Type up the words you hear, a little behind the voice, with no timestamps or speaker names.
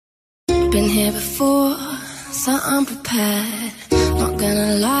Been here before, so I'm prepared. Not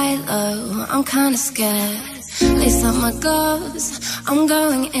gonna lie though, I'm kinda scared. Lace up my gloves, I'm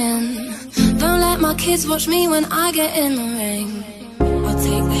going in. Don't let my kids watch me when I get in the ring. I'll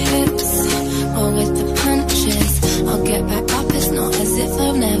take the hits, roll with the punches. I'll get back up, it's not as if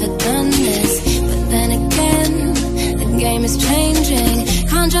I've never done this. But then again, the game is changing.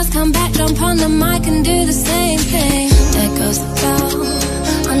 Can't just come back, jump on the mic and do the same thing. There goes the bell,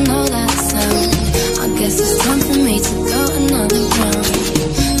 I know that sound. I guess it's time for me to go another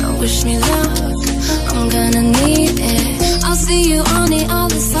round. Now wish me luck, I'm gonna need it. I'll see you on the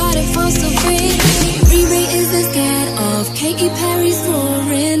other side if I'm still breathing. Riri isn't scared of Katy Perry's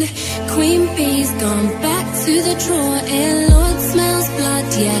roaring. Queen Bee's gone back to the drawing. Lord smells blood,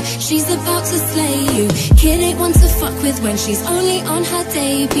 yeah, she's about to slay you. Kid ain't one to fuck with when she's only on her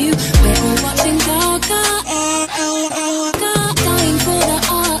debut. We're all watching Gaga, dying for the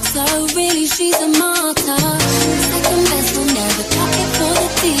art, so really she's a martyr. Second best will never cut it for the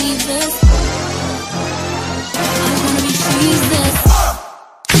divas. I wanna be Sheezus.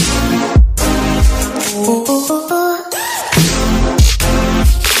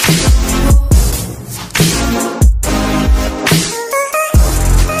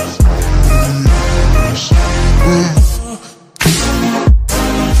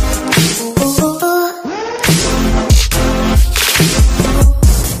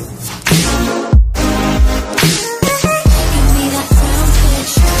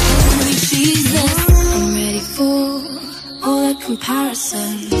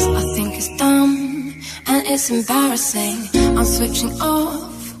 Comparisons, I think it's dumb and it's embarrassing. I'm switching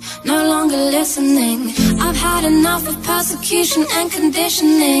off, no longer listening. I've had enough of persecution and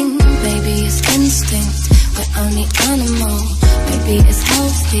conditioning. Maybe it's instinct, we're only animal. Maybe it's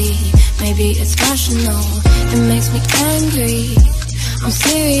healthy, maybe it's rational. It makes me angry, I'm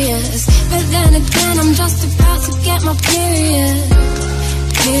serious. But then again, I'm just about to get my period.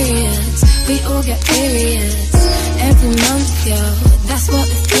 Periods, we all get periods every month, yo, that's what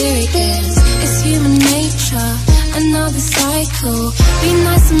the theory is. It's human nature, another cycle. Be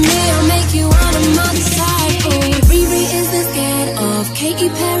nice to me, I'll make you want a motorcycle. Riri isn't scared of Katy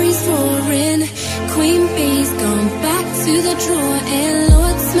Perry's roaring. Queen Bee's gone back to the drawing.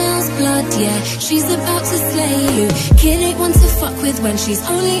 Lord smells blood, yeah, she's about to slay you. Kid ain't one to fuck with when she's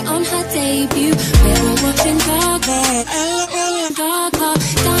only on her debut. We're all watching Gaga,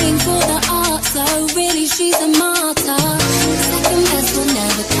 dying for the art, so really she's a